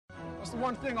What's the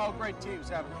one thing all great teams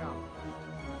have in common?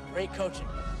 Great coaching.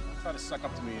 Try to suck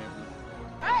up to me, Anthony.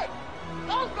 Hey!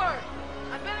 Goldberg!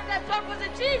 I bet if that talk was a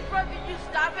cheeseburger, you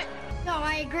stop it! No,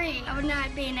 I agree. I would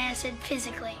not be an acid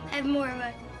physically. I have more of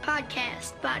a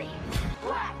podcast body.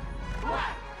 Quack!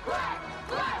 Quack! Quack!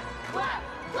 Quack! Quack!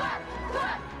 Quack!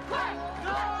 Quack! Quack!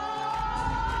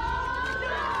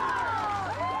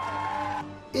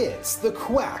 No! It's the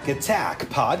Quack Attack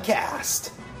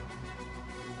Podcast.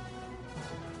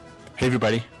 Hey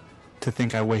everybody, to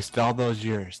think I wasted all those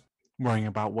years worrying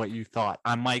about what you thought.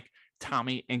 I'm Mike,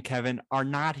 Tommy, and Kevin are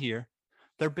not here.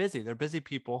 They're busy. They're busy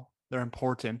people. They're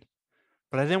important.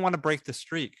 But I didn't want to break the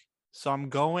streak. So I'm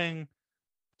going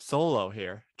solo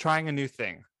here, trying a new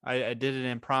thing. I did an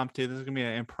impromptu. This is going to be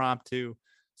an impromptu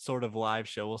sort of live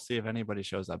show. We'll see if anybody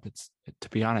shows up. To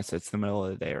be honest, it's the middle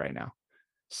of the day right now.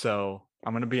 So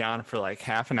I'm going to be on for like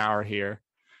half an hour here.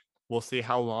 We'll see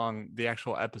how long the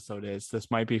actual episode is.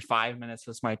 This might be 5 minutes.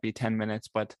 This might be 10 minutes,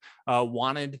 but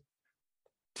wanted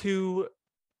to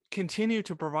continue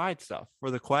to provide stuff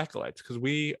for the Quackalites because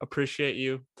we appreciate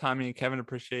you. Tommy and Kevin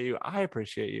appreciate you. I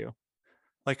appreciate you.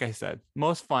 Like I said,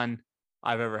 most fun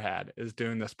I've ever had is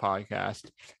doing this podcast,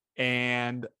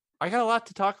 and I got a lot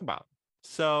to talk about.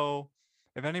 So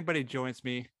if anybody joins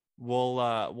me,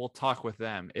 we'll talk with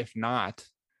them. If not,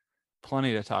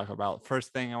 plenty to talk about.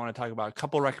 First thing I want to talk about, a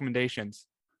couple recommendations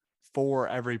for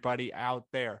everybody out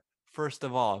there. First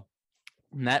of all,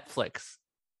 Netflix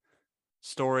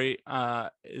story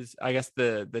is, I guess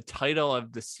the title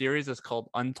of the series is called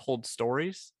Untold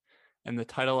Stories, and the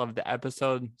title of the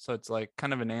episode, so it's like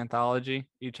kind of an anthology,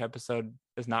 each episode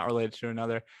is not related to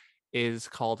another, is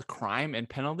called Crime and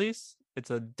Penalties. It's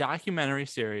a documentary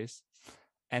series,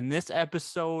 and this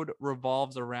episode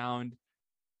revolves around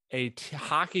a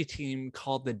hockey team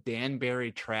called the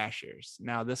Danbury Trashers.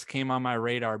 Now, this came on my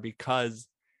radar because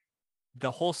the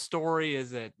whole story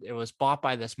is that it was bought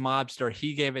by this mobster.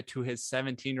 He gave it to his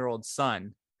 17-year-old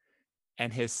son,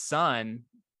 and his son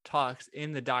talks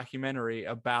in the documentary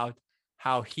about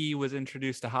how he was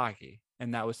introduced to hockey,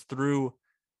 and that was through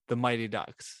the Mighty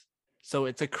Ducks. So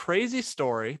it's a crazy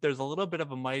story. There's a little bit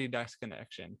of a Mighty Ducks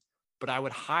connection, but I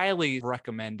would highly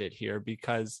recommend it here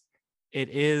because it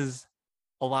is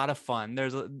a lot of fun.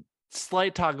 There's a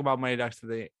slight talk about Mighty Ducks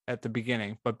at the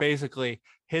beginning, but basically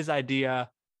his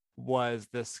idea was,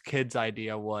 this kid's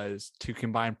idea was to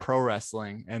combine pro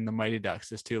wrestling and the Mighty Ducks,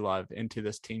 his two love, into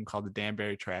this team called the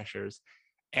Danbury Trashers.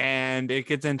 And it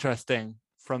gets interesting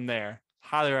from there.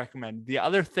 Highly recommend. The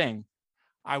other thing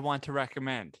I want to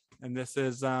recommend, and this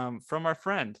is from our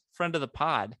friend of the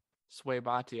pod, Sway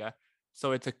Bhatia.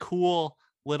 So it's a cool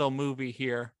little movie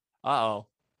here.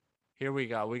 Here we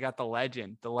go. We got the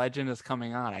legend. The legend is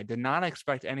coming on. I did not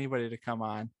expect anybody to come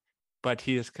on, but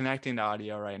he is connecting to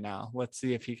audio right now. Let's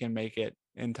see if he can make it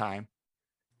in time.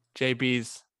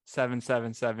 JB's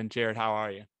 777. Jared, how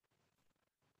are you?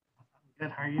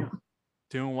 Good. How are you?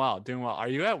 Doing well. Are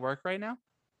you at work right now?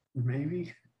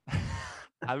 Maybe.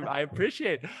 I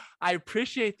appreciate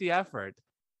the effort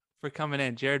for coming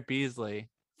in. Jared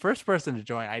Beasley, first person to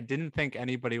join. I didn't think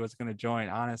anybody was going to join,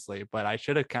 honestly, but I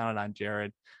should have counted on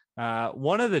Jared.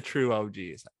 One of the true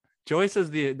OGs. Joyce is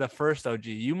the first OG.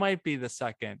 You might be the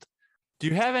second. Do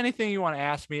you have anything you want to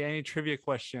ask me? Any trivia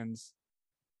questions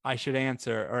I should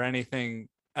answer, or anything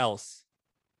else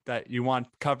that you want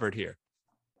covered here?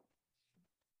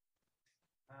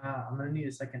 I'm going to need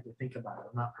a second to think about it.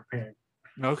 I'm not prepared.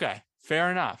 Okay.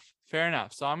 Fair enough.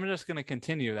 So I'm just going to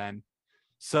continue then.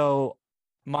 So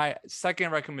my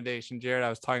second recommendation, Jared, I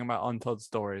was talking about Untold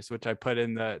Stories, which I put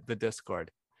in the Discord.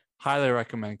 Highly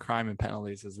recommend. Crime and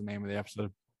Penalties is the name of the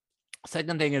episode.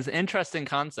 Second thing is interesting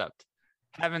concept.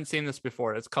 Haven't seen this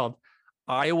before. It's called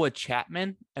Iowa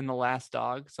Chapman and the Last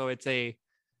Dog. So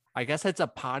I guess it's a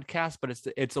podcast, but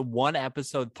it's a 1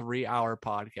 episode, 3-hour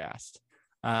podcast.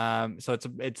 So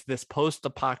it's this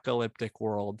post-apocalyptic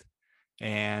world,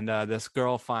 and this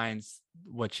girl finds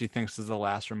what she thinks is the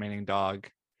last remaining dog.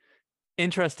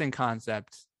 Interesting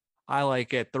concept. I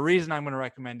like it. The reason I'm going to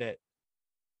recommend it,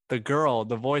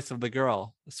 the voice of the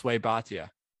girl, Sway Bhatia,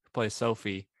 who plays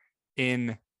Sophie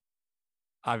in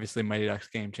obviously Mighty Ducks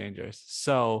Game Changers.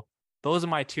 So those are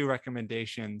my 2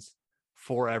 recommendations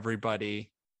for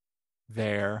everybody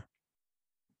there.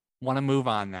 Want to move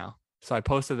on now. So I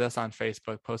posted this on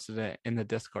Facebook, posted it in the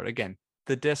Discord. Again,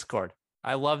 the Discord.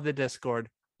 I love the Discord.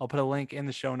 I'll put a link in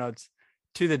the show notes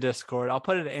to the Discord. I'll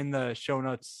put it in the show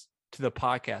notes to the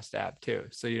podcast app too.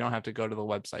 So you don't have to go to the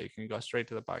website. You can go straight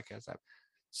to the podcast app.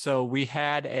 So we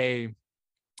had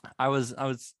I was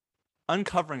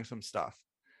uncovering some stuff.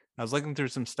 I was looking through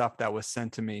some stuff that was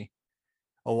sent to me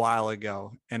a while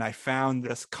ago, and I found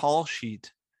this call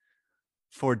sheet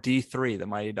for D3, the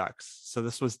Mighty Ducks. So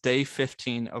this was day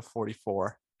 15 of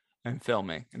 44 and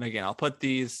filming. And again, I'll put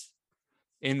these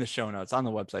in the show notes on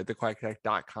the website,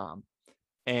 thequacktech.com.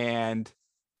 And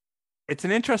it's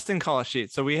an interesting call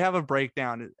sheet. So we have a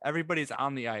breakdown. Everybody's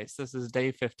on the ice. This is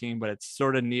day 15, but it's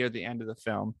sort of near the end of the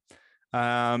film.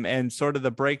 And sort of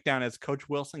the breakdown is Coach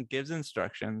Wilson gives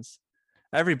instructions.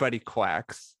 Everybody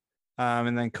quacks.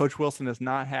 And then Coach Wilson is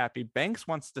not happy. Banks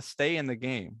wants to stay in the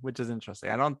game, which is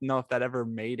interesting. I don't know if that ever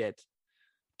made it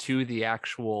to the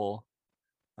actual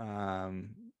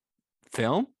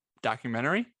film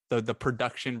documentary, the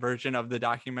production version of the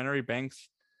documentary. Banks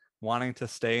wanting to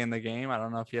stay in the game. I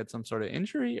don't know if he had some sort of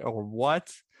injury or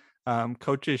what.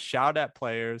 Coaches shout at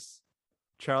players.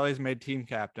 Charlie's made team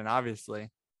captain, obviously.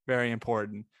 Very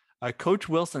important. Coach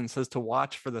Wilson says to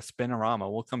watch for the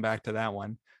spinorama. We'll come back to that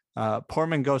one.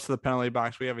 Portman goes to the penalty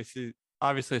box. We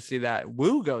obviously see that.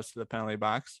 Wu goes to the penalty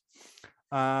box.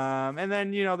 And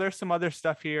then, there's some other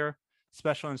stuff here.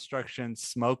 Special instructions,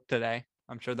 smoke today.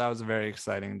 I'm sure that was a very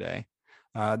exciting day.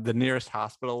 The nearest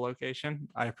hospital location,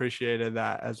 I appreciated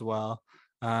that as well.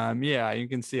 You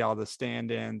can see all the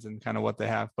stand-ins and kind of what they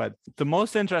have. But the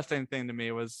most interesting thing to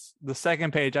me was the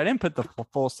second page. I didn't put the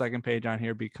full second page on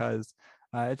here because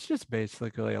it's just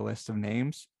basically a list of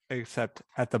names, except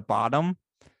at the bottom,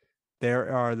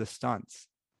 there are the stunts.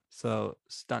 So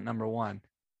stunt number 1,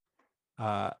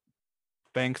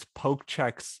 Banks poke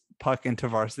checks puck into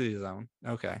varsity zone.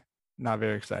 Okay, not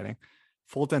very exciting.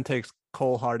 Fulton takes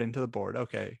Cole hard into the board.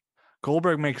 Okay.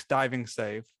 Goldberg makes diving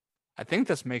save. I think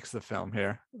this makes the film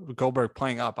here. Goldberg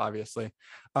playing up, obviously.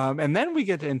 And then we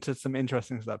get into some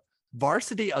interesting stuff.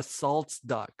 Varsity assaults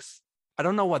Ducks. I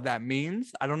don't know what that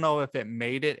means. I don't know if it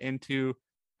made it into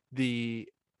the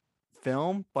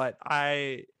film, but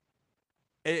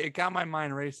it got my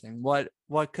mind racing. What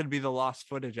could be the lost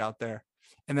footage out there?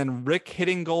 And then Rick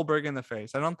hitting Goldberg in the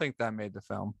face. I don't think that made the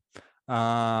film.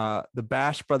 The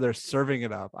Bash brothers serving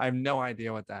it up. I have no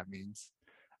idea what that means.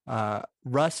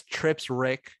 Russ trips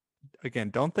Rick. Again,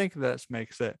 don't think this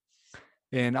makes it.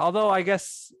 And although I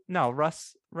guess, no,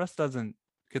 Russ doesn't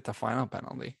get the final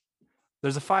penalty.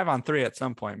 There's a 5-on-3 at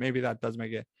some point. Maybe that does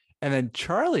make it. And then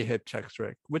Charlie hip checks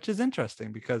Rick, which is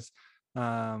interesting because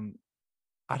I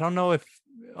don't know if,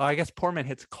 I guess Portman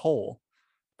hits Cole,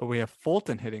 but we have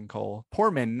Fulton hitting Cole.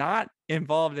 Portman not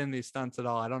involved in these stunts at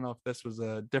all. I don't know if this was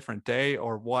a different day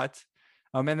or what.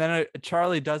 And then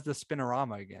Charlie does the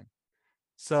spinorama again.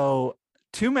 So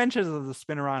 2 mentions of the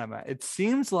spinorama. It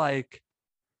seems like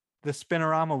the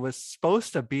spinorama was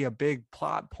supposed to be a big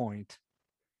plot point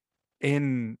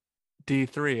in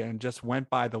D3 and just went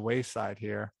by the wayside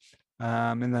here.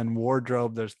 And then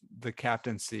wardrobe, there's the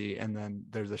captaincy, and then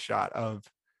there's a shot of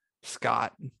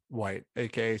Scott White,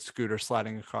 aka Scooter,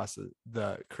 sliding across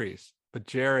the crease. But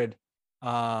Jared,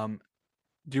 do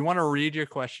you want to read your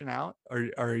question out, or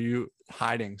are you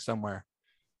hiding somewhere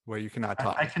where you cannot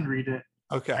talk? I can read it.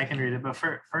 Okay, I can read it. But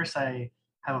first, I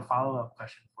have a follow-up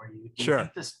question for you. Do Sure. you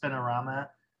think the spinorama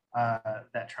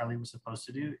that Charlie was supposed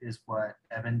to do is what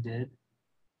Evan did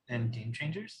in Game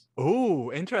Changers?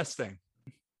 Oh, interesting.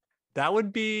 That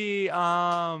would be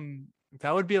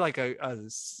like a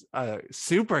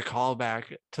super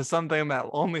callback to something that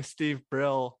only Steve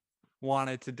Brill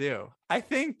wanted to do. I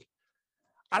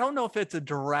don't know if it's a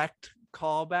direct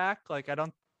callback. Like, I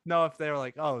don't know if they were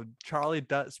like, oh, Charlie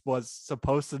was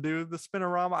supposed to do the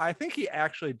spinorama. I think he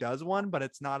actually does one, but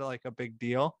it's not like a big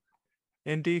deal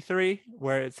in D3,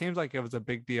 where it seems like it was a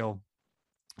big deal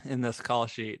in this call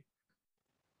sheet.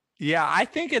 Yeah, I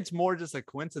think it's more just a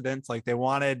coincidence. Like, they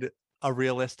wanted a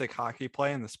realistic hockey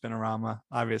play in the spinorama,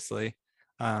 obviously.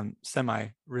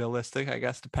 Semi-realistic, I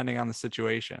guess, depending on the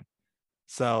situation.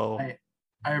 So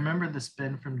I remember the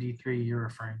spin from D3 you're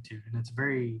referring to, and it's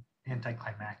very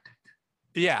anticlimactic.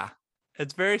 Yeah,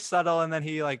 it's very subtle. And then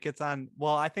he gets on.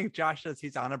 Well, I think Josh says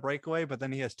he's on a breakaway, but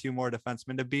then he has 2 more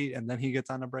defensemen to beat, and then he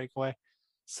gets on a breakaway.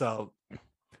 So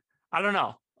I don't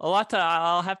know.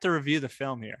 I'll have to review the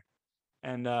film here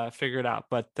and figure it out.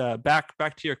 But back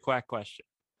to your quack question.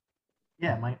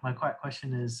 Yeah, my quack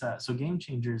question is, so Game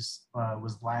Changers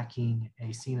was lacking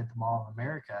a scene at the Mall of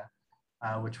America,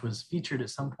 which was featured at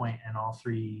some point in all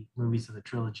 3 movies of the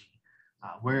trilogy.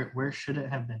 Where should it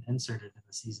have been inserted in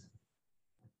the season?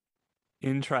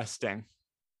 Interesting.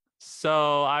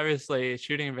 So obviously,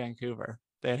 shooting in Vancouver,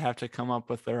 they'd have to come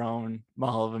up with their own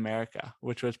Mall of America,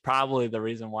 which was probably the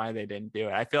reason why they didn't do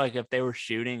it. I feel like if they were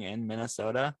shooting in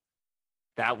Minnesota,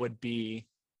 that would be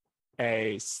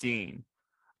a scene.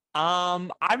 I'm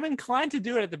inclined to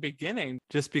do it at the beginning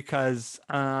just because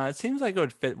it seems like it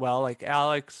would fit well. Like,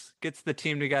 Alex gets the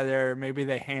team together. Maybe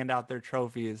they hand out their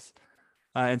trophies.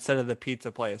 instead of the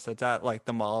pizza place. It's at like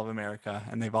the Mall of America,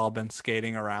 and they've all been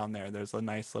skating around there. There's a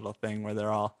nice little thing where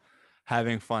they're all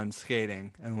having fun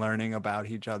skating and learning about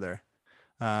each other.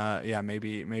 Yeah,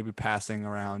 maybe passing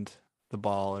around the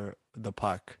ball or the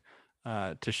puck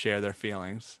to share their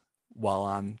feelings while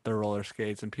on the roller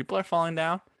skates, and people are falling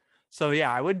down. So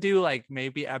yeah, I would do like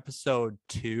maybe episode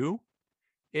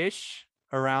 2-ish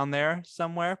around there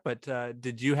somewhere. But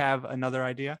did you have another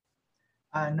idea?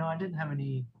 No, I didn't have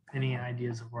any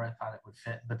ideas of where I thought it would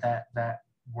fit, but that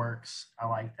works. I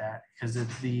like that because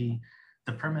it's the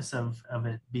premise of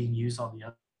it being used all the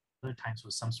other times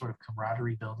was some sort of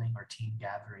camaraderie building or team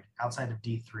gathering outside of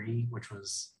D3, which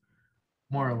was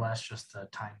more or less just a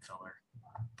time filler.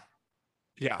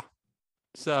 Yeah.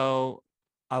 So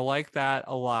I like that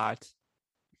a lot.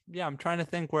 Yeah, I'm trying to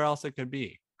think where else it could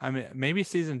be. I mean, maybe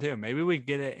season 2. Maybe we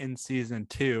get it in season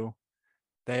 2.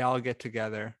 They all get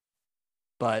together.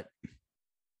 But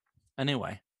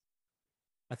anyway,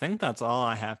 I think that's all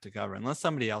I have to cover, unless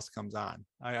somebody else comes on.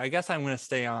 I guess I'm going to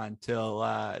stay on till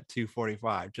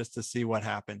 2:45 just to see what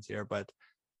happens here. But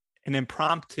an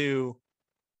impromptu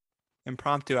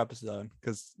episode,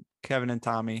 because Kevin and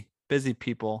Tommy, busy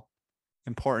people,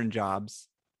 important jobs.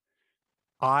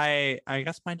 I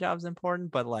guess my job's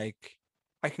important, but like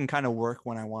I can kind of work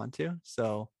when I want to.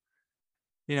 So,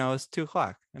 it's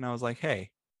 2:00, and I was like,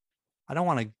 hey, I don't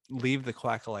want to leave the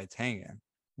Quackalites hanging.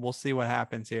 We'll see what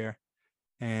happens here.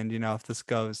 And, if this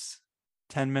goes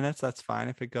 10 minutes, that's fine.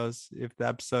 If the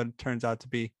episode turns out to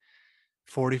be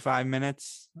 45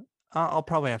 minutes, I'll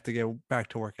probably have to get back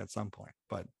to work at some point.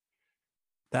 But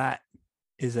that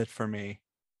is it for me.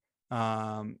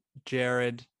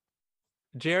 Jared,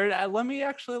 let me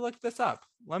actually look this up.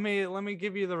 Let me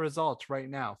give you the results right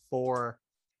now for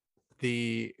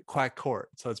the Quack Court.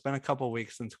 So it's been a couple of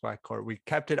weeks since Quack Court. We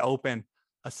kept it open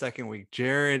a second week.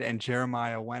 Jared and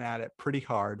Jeremiah went at it pretty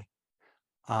hard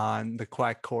on the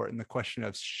Quack Court, and the question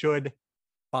of should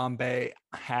Bombay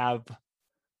have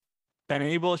been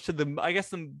able,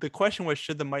 the question was,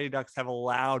 should the Mighty Ducks have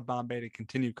allowed Bombay to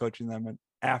continue coaching them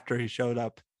after he showed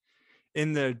up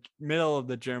in the middle of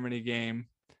the Germany game.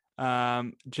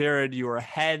 Jared, you were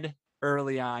ahead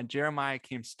early on. Jeremiah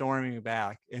came storming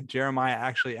back, and Jeremiah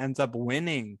actually ends up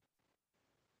winning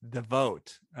the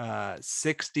vote,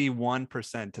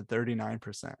 61% to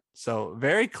 39%. So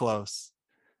very close.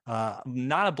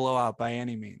 Not a blowout by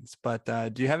any means, but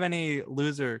do you have any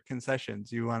loser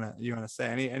concessions you wanna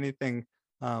say? Anything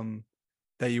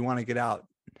that you want to get out?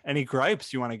 Any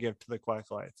gripes you want to give to the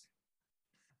Quacklights?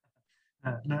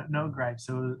 No gripes.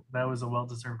 So that was a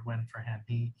well-deserved win for him.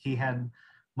 He had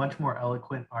much more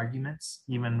eloquent arguments,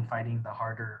 even fighting the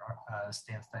harder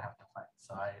stance to have to fight.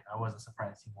 So I wasn't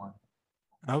surprised he won.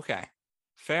 Okay,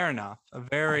 fair enough. A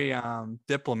very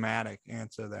diplomatic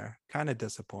answer there. Kind of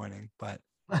disappointing, but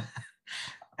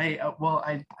hey, well,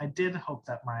 I did hope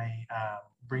that my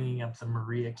bringing up the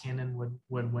Maria cannon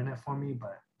would win it for me,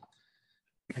 but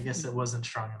I guess it wasn't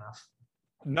strong enough.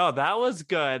 No, that was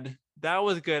good.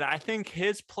 I think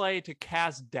his play to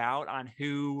cast doubt on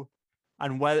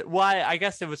why, I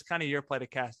guess it was kind of your play to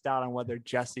cast doubt on whether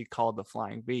Jesse called the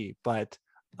flying V. But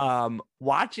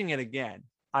watching it again,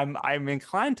 I'm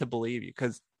inclined to believe you,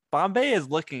 because Bombay is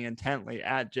looking intently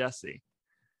at Jesse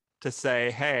to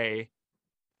say, hey,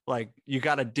 like, you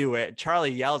got to do it.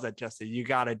 Charlie yells at Jesse, you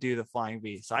got to do the flying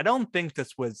V. So I don't think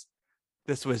this was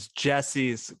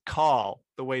Jesse's call,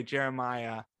 the way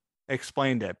Jeremiah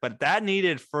explained it, but that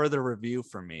needed further review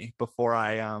for me before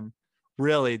I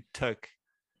really took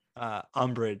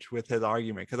umbrage with his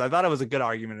argument, because I thought it was a good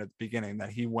argument at the beginning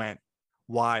that he went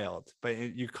wild, but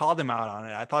you called him out on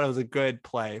it. I thought it was a good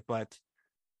play, but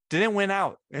didn't win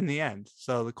out in the end.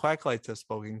 So the Quacklights have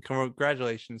spoken.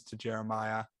 Congratulations to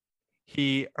Jeremiah.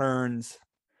 He earns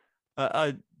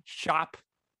a shop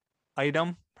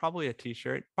item, probably a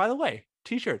t-shirt. By the way,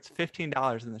 t-shirts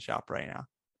 $15 in the shop right now.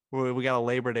 We got a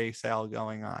Labor Day sale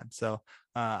going on. So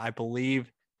I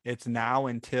believe it's now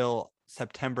until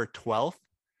September 12th.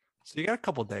 So you got a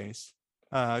couple days,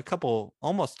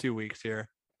 almost 2 weeks here.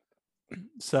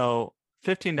 So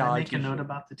 $15. Can I make a note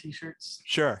about the t-shirts?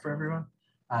 Sure. For everyone,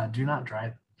 do not dry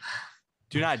them.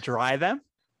 Do not dry them?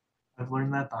 I've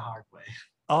learned that the hard way.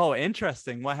 Oh,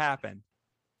 interesting. What happened?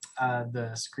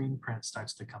 The screen print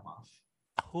starts to come off.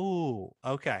 Oh,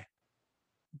 okay.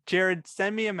 Jared,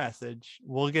 send me a message.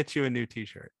 We'll get you a new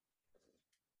t-shirt.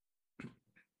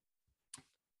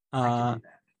 I can do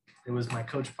that. It was my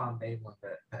Coach Bombay one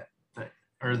that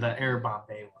or the Air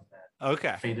Bombay one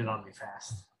that faded on me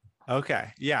fast.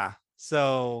 Okay, yeah.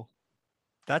 So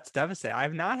that's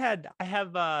devastating. I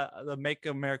have the Make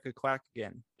America Quack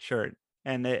Again shirt,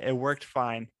 and it worked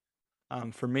fine.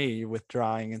 for me with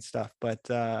drawing and stuff. But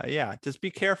yeah, just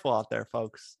be careful out there,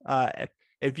 folks.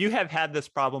 If you have had this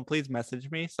problem, please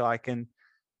message me so I can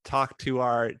talk to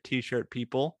our t-shirt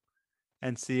people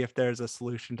and see if there's a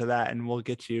solution to that, and we'll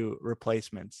get you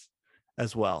replacements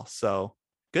as well. So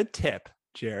good tip,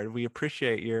 Jared. We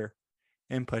appreciate your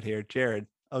input here. Jared,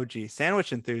 OG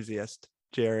sandwich enthusiast,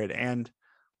 Jared, and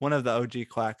one of the OG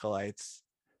Quackalites.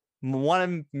 One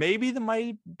of maybe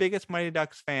the biggest Mighty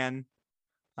Ducks fan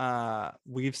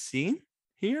we've seen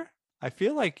here. I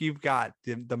feel like you've got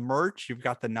the merch, you've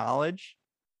got the knowledge.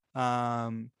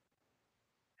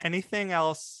 Anything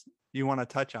else you want to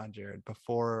touch on, Jared,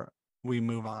 before we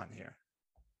move on here?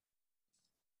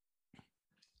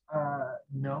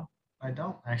 No, I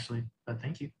don't actually, but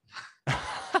thank you.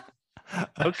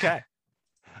 Okay.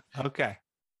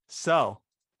 So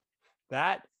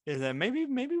that is it. Maybe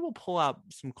we'll pull out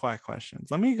some quack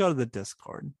questions. Let me go to the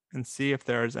Discord and see if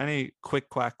there's any quick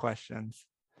quack questions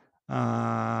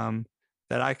that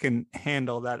I can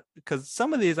handle, that because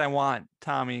some of these I want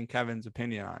Tommy and Kevin's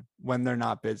opinion on when they're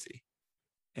not busy.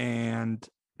 And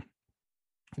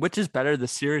which is better, the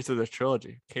series or the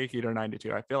trilogy? Cake Eater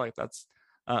 92. I feel like that's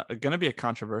going to be a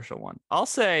controversial one. I'll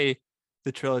say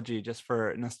the trilogy just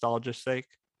for nostalgia's sake,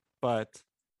 but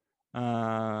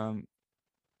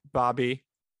Bobby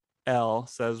L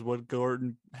says, would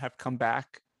Gordon have come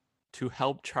back to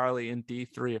help Charlie in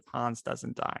D3 if Hans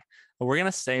doesn't die? But we're going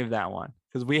to save that one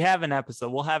because we'll have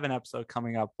an episode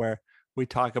coming up where we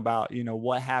talk about,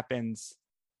 what happens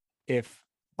if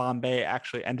Bombay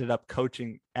actually ended up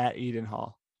coaching at Eden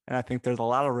Hall. And I think there's a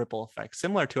lot of ripple effects,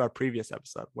 similar to our previous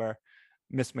episode where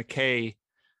Miss McKay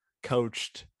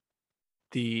coached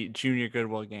the junior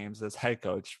Goodwill games as head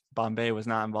coach. Bombay was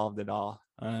not involved at all.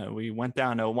 We went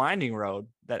down a winding road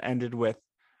that ended with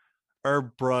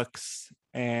Herb Brooks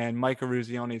and Mike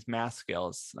Aruzione's math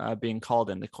skills being called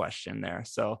into question there.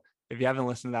 So if you haven't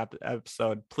listened to that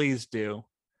episode, please do.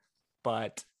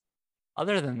 But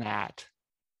other than that,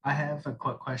 I have a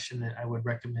quick question that I would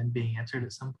recommend being answered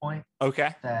at some point.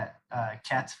 Okay. That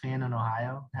Cat's fan in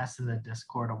Ohio asked in the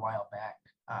Discord a while back,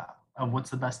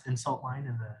 what's the best insult line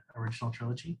in the original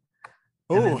trilogy?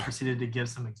 And then proceeded to give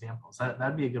some examples.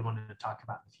 That'd be a good one to talk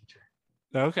about in the future.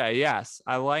 Okay, yes,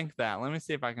 I like that. Let me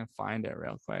see if I can find it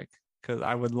real quick because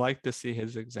I would like to see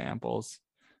his examples.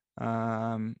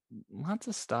 Lots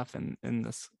of stuff in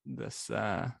this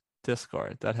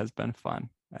Discord that has been fun,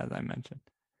 as I mentioned.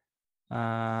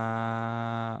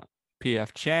 PF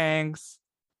Chang's.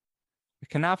 We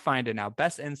cannot find it now.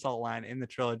 Best insult line in the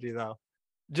trilogy, though.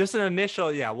 Just an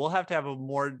initial, we'll have to have a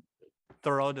more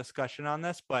thorough discussion on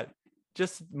this, but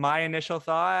just my initial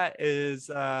thought is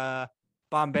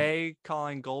Bombay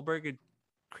calling Goldberg a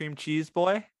cream cheese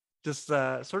boy. Just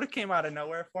sort of came out of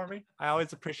nowhere for me. I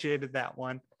always appreciated that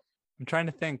one. I'm trying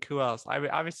to think who else.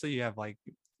 Obviously you have like,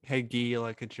 hey, Guy,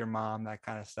 look at your mom, that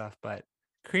kind of stuff. But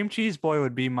cream cheese boy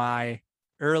would be my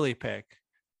early pick.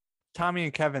 Tommy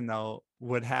and Kevin, though,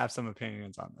 would have some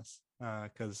opinions on this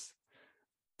because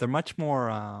they're much more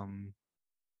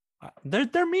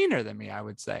they're meaner than me, I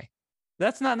would say.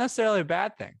 That's not necessarily a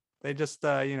bad thing. They just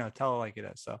tell it like it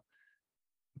is. So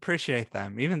appreciate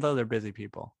them, even though they're busy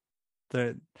people.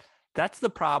 That's the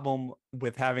problem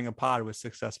with having a pod with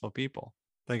successful people.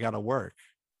 They got to work.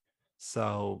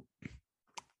 So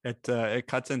it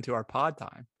cuts into our pod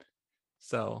time.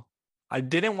 So I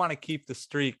didn't want to keep the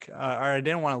streak, or I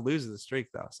didn't want to lose the streak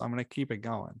though. So I'm going to keep it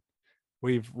going.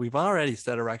 We've already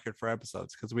set a record for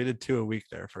episodes because we did 2 a week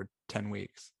there for 10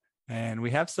 weeks, and we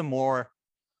have some more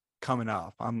coming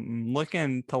up. I'm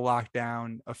looking to lock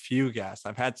down a few guests.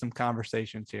 I've had some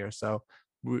conversations here, so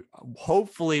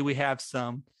hopefully we have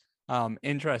some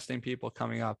interesting people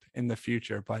coming up in the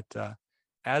future. But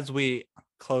as we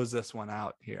close this one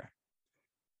out here,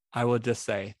 I will just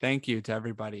say thank you to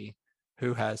everybody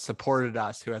who has supported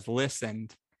us, who has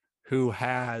listened, who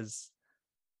has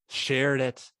shared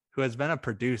it, who has been a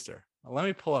producer. Let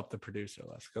me pull up the producer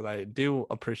list because I do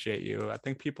appreciate you. I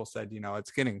think people said,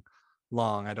 it's getting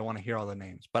long. I don't want to hear all the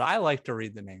names, but I like to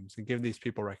read the names and give these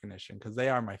people recognition because they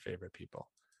are my favorite people.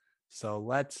 So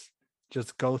let's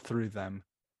just go through them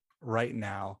right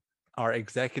now. Our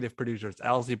executive producers,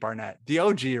 Elsie Barnett, the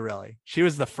OG, really. She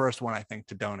was the first one, I think,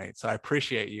 to donate. So I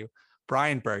appreciate you.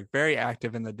 Brian Berg, very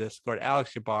active in the Discord.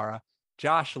 Alex Ybarra,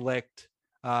 Josh Licht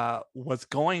was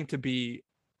going to be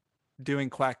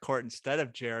doing Quack Court instead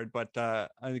of Jared, but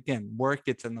again, work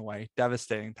gets in the way.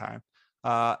 Devastating time.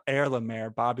 Air Lemaire,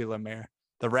 Bobby Lemaire,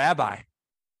 the Rabbi,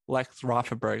 Lex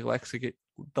Rothenberg,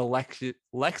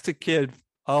 Lexicid.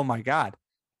 Oh my God,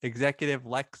 executive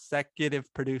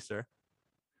producer,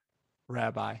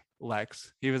 Rabbi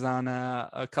Lex. He was on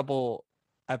a couple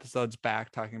episodes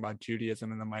back talking about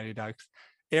Judaism and the Mighty Ducks.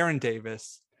 Aaron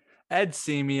Davis, Ed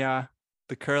Semia,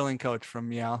 the curling coach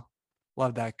from Yale.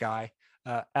 Love that guy.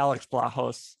 Alex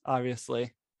Blahos,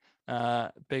 obviously.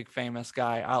 Big famous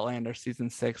guy. Outlander season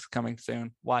 6 coming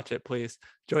soon. Watch it, please.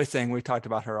 Joy Singh, we talked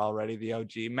about her already, the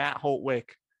OG. Matt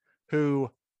Holtwick, who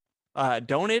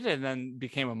donated and then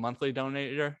became a monthly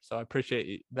donator. So I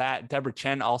appreciate that. Deborah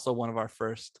Chen, also one of our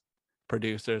first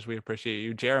producers. We appreciate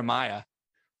you. Jeremiah,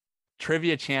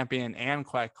 trivia champion and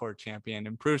Quack Court champion,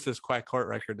 improves his Quack Court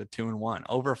record to 2-1,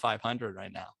 over 500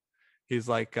 right now. He's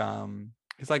like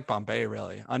Bombay,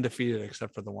 really, undefeated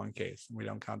except for the one case. We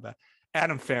don't count that.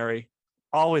 Adam Ferry,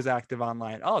 always active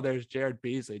online. Oh, there's Jared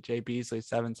Beasley, Jay Beasley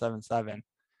 777.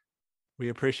 We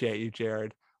appreciate you,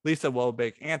 Jared. Lisa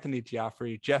Wobig, Anthony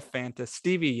Giaffrey, Jeff Fanta,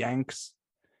 Stevie Yanks,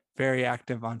 very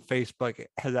active on Facebook,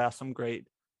 has asked some great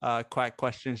Quack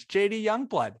questions. JD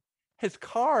Youngblood, his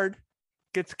card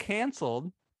gets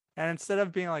canceled, and instead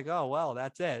of being like, oh, well,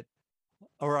 that's it,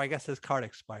 or I guess his card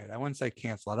expired. I wouldn't say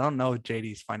canceled. I don't know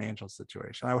JD's financial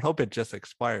situation. I would hope it just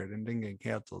expired and didn't get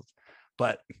canceled.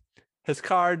 But his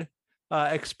card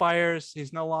expires.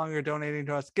 He's no longer donating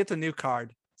to us. Gets a new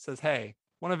card. Says, hey,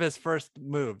 one of his first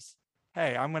moves.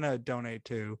 Hey, I'm going to donate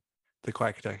to the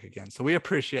Quack Attack again. So we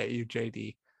appreciate you,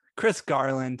 JD. Chris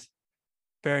Garland,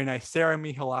 very nice. Sarah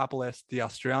Mihalopoulos, the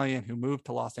Australian who moved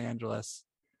to Los Angeles.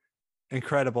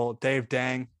 Incredible. Dave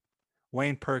Dang,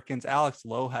 Wayne Perkins, Alex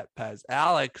Lohepez.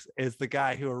 Alex is the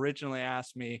guy who originally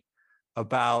asked me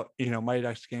about, Mighty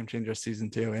Ducks Game Changer season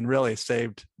 2 and really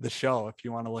saved the show, if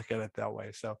you want to look at it that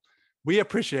way. So we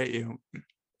appreciate you,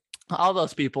 all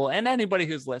those people, and anybody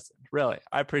who's listened. Really,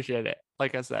 I appreciate it.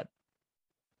 Like I said,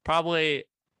 probably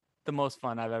the most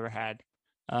fun I've ever had,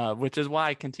 which is why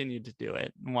I continue to do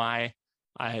it, and why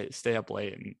I stay up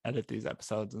late and edit these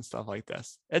episodes and stuff like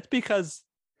this. It's because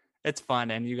it's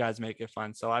fun and you guys make it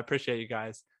fun. So I appreciate you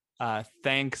guys.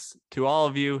 Thanks to all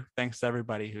of you. Thanks to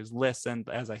everybody who's listened,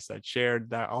 as I said, shared,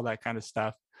 that, all that kind of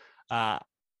stuff. At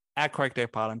Quack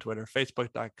Attack Pod on Twitter,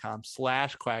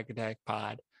 Facebook.com/Quack Attack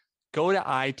Pod. Go to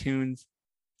iTunes,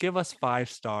 give us 5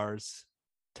 stars.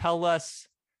 Tell us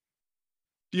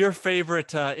your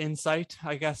favorite insight,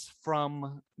 I guess,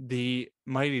 from the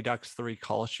Mighty Ducks 3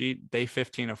 call sheet, day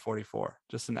 15 of 44.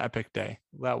 Just an epic day.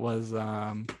 That was,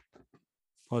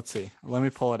 let's see, let me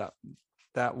pull it up.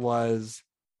 That was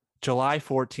July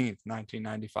 14th,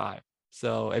 1995.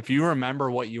 So if you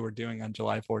remember what you were doing on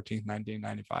July 14th,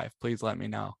 1995, please let me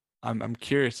know. I'm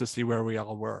curious to see where we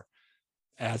all were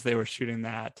as they were shooting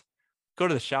that. Go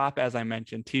to the shop, as I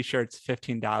mentioned, t-shirts,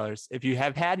 $15. If you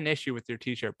have had an issue with your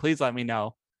t-shirt, please let me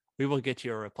know. We will get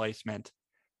you a replacement.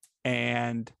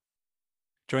 And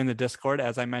join the Discord,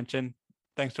 as I mentioned.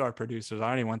 Thanks to our producers. I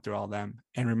already went through all of them.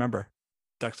 And remember,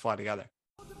 Ducks fly together.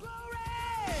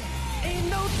 Ain't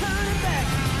no turning back.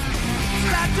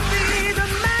 Got to be the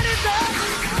Mighty Ducks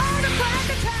on the Quack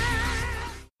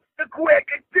Attack. The Quack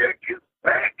Attack is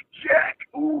back.